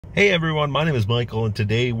Hey everyone, my name is Michael, and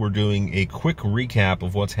today we're doing a quick recap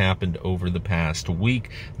of what's happened over the past week.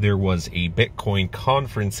 There was a Bitcoin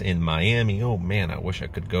conference in Miami. Oh man, I wish I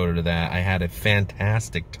could go to that. I had a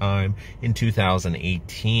fantastic time in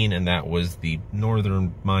 2018, and that was the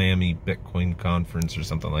Northern Miami Bitcoin Conference or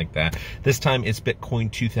something like that. This time it's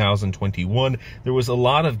Bitcoin 2021. There was a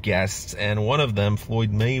lot of guests, and one of them,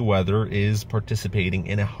 Floyd Mayweather, is participating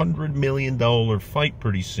in a $100 million fight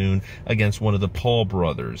pretty soon against one of the Paul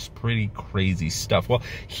brothers. Pretty crazy stuff. Well,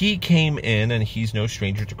 he came in, and he's no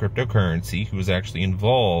stranger to cryptocurrency. He was actually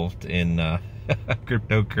involved in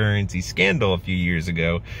cryptocurrency scandal a few years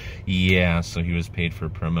ago. Yeah, so he was paid for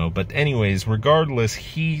promo. But anyways, regardless,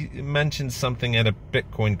 he mentioned something at a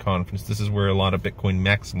Bitcoin conference. This is where a lot of Bitcoin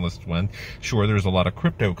maximalists went. Sure, there's a lot of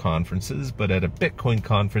crypto conferences, but at a Bitcoin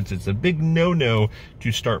conference, it's a big no-no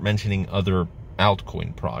to start mentioning other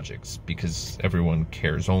altcoin projects because everyone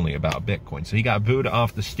cares only about Bitcoin. So he got booed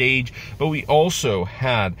off the stage. But we also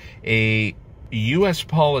had a U.S.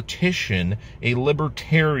 politician, a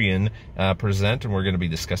libertarian, present, and we're going to be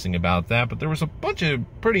discussing about that. But there was a bunch of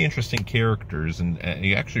pretty interesting characters and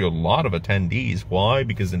actually a lot of attendees. Why?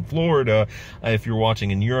 Because in Florida, if you're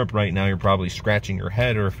watching in Europe right now, you're probably scratching your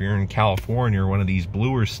head, or if you're in California or one of these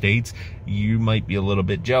bluer states, you might be a little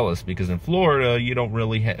bit jealous because in Florida, you don't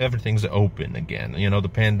really everything's open again. You know, the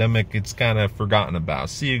pandemic, it's kind of forgotten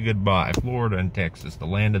about. See you goodbye. Florida and Texas, the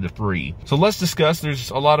land of the free. So let's discuss.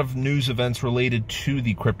 There's a lot of news events related to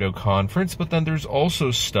the crypto conference, but then there's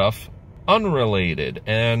also stuff unrelated,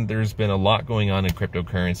 and there's been a lot going on in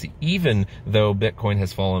cryptocurrency. Even though Bitcoin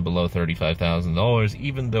has fallen below $35,000,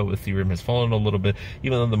 even though Ethereum has fallen a little bit,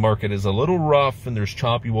 even though the market is a little rough and there's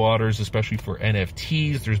choppy waters, especially for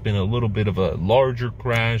NFTs, there's been a little bit of a larger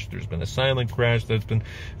crash. There's been a silent crash that's been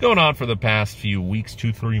going on for the past few weeks,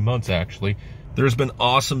 2-3 months actually. There's been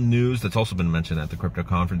awesome news that's also been mentioned at the crypto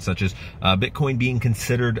conference, such as Bitcoin being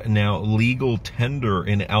considered now legal tender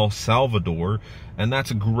in El Salvador, and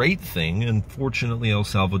that's a great thing. Unfortunately, El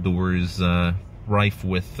Salvador is rife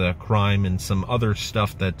with crime and some other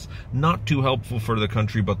stuff that's not too helpful for the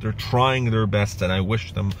country, but they're trying their best, and I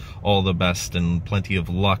wish them all the best and plenty of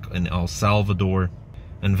luck in El Salvador.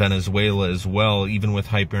 And Venezuela as well. Even with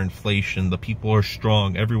hyperinflation, the people are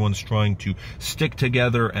strong. Everyone's trying to stick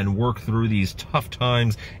together and work through these tough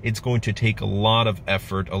times. It's going to take a lot of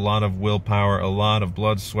effort, a lot of willpower, a lot of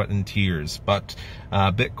blood, sweat, and tears. But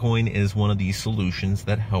Bitcoin is one of these solutions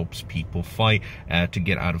that helps people fight to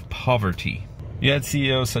get out of poverty. You had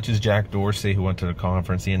CEOs such as Jack Dorsey, who went to the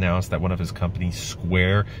conference. He announced that one of his companies,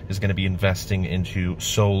 Square, is going to be investing into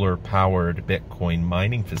solar-powered Bitcoin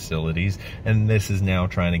mining facilities, and this is now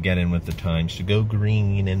trying to get in with the times to go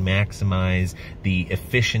green and maximize the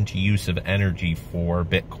efficient use of energy for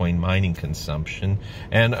Bitcoin mining consumption.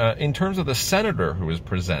 And in terms of the senator who was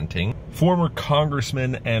presenting, former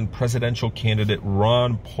congressman and presidential candidate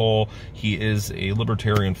Ron Paul, he is a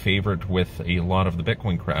libertarian favorite with a lot of the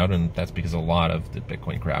Bitcoin crowd, and that's because a lot of the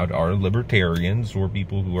Bitcoin crowd are libertarians or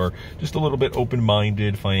people who are just a little bit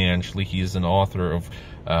open-minded financially. He is an author of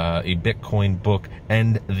a Bitcoin book,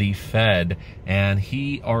 End the Fed, and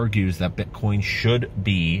he argues that Bitcoin should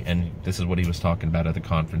be, and this is what he was talking about at the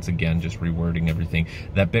conference, again, just rewording everything,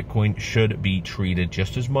 that Bitcoin should be treated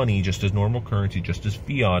just as money, just as normal currency, just as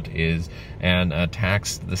fiat is, and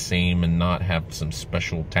taxed the same and not have some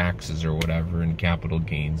special taxes or whatever and capital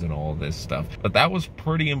gains and all this stuff. But that was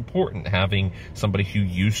pretty important, having somebody who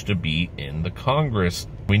used to be in the Congress.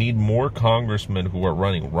 We need more congressmen who are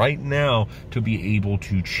running right now to be able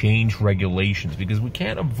to change regulations, because we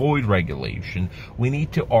can't avoid regulation. We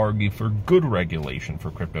need to argue for good regulation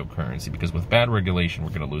for cryptocurrency, because with bad regulation,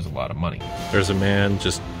 we're going to lose a lot of money. There's a man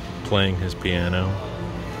just playing his piano.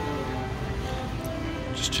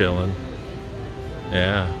 Just chilling.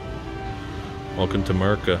 Yeah. Welcome to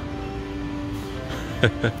Merca.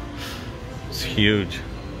 It's huge.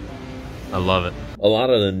 I love it. A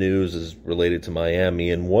lot of the news is related to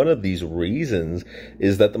Miami, and one of these reasons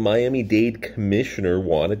is that the Miami-Dade commissioner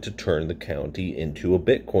wanted to turn the county into a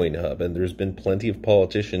Bitcoin hub, and there's been plenty of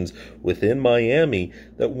politicians within Miami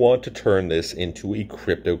that want to turn this into a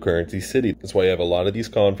cryptocurrency city. That's why you have a lot of these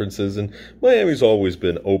conferences, and Miami's always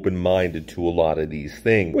been open-minded to a lot of these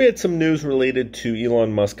things. We had some news related to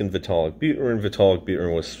Elon Musk and Vitalik Buterin. Vitalik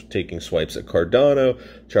Buterin was taking swipes at Cardano.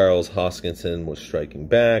 Charles Hoskinson was striking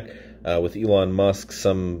back. With Elon Musk,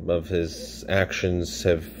 some of his actions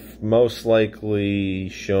have most likely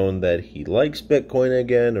shown that he likes Bitcoin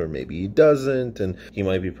again, or maybe he doesn't, and he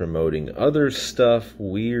might be promoting other stuff,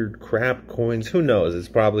 weird crap coins, who knows? It's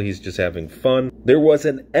probably he's just having fun. There was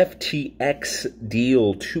an FTX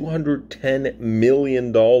deal, $210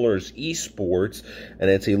 million esports, and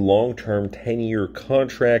it's a long-term 10-year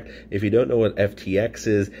contract. If you don't know what FTX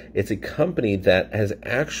is, it's a company that has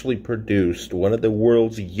actually produced one of the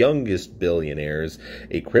world's youngest billionaires,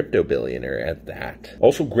 a crypto billionaire at that.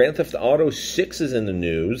 Also, Grand Theft Auto 6 is in the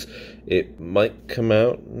news. It might come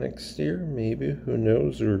out next year, maybe, who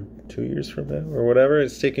knows, or 2 years from now, or whatever.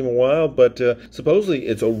 It's taking a while, but supposedly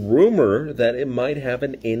it's a rumor that it might have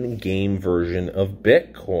an in-game version of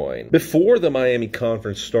Bitcoin. Before the Miami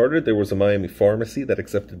conference started, there was a Miami pharmacy that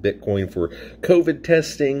accepted Bitcoin for COVID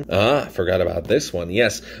testing. Ah, forgot about this one.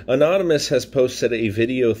 Yes, Anonymous has posted a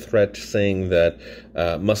video threat saying that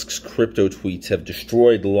Musk's crypto tweets have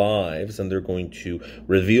destroyed lives, and they're going to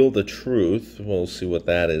reveal the truth. We'll see what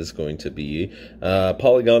that is going to be.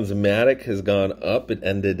 Polygon's Matic has gone up. It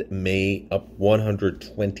ended May up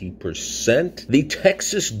 120%. The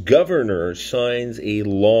Texas governor signs a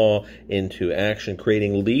law into action,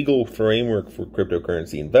 creating legal framework for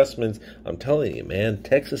cryptocurrency investments. I'm telling you, man,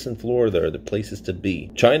 Texas and Florida are the places to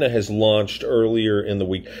be. China has launched earlier in the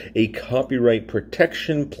week a copyright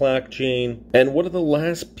protection blockchain. And one of the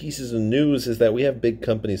last pieces of news is that we have big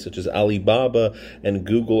companies such as Alibaba and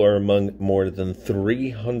Google are among more than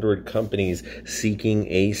 300 companies seeking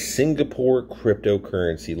a Singapore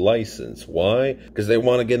cryptocurrency license. Why? Because they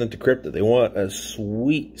want to get into crypto. They want a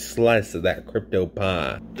sweet slice of that crypto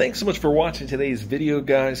pie. Thanks so much for watching today's video,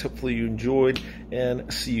 guys. Hopefully you enjoyed,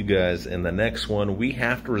 and see you guys in the next one. We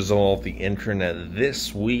have to resolve the internet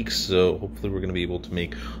this week, so hopefully we're going to be able to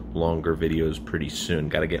make longer videos pretty soon.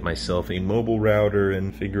 Got to get myself a mobile router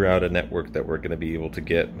and figure out a network that we're going to be able to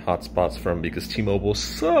get hotspots from, because T-Mobile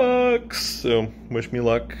sucks. So wish me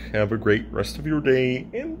luck. Have a great rest of your day,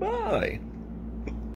 and bye.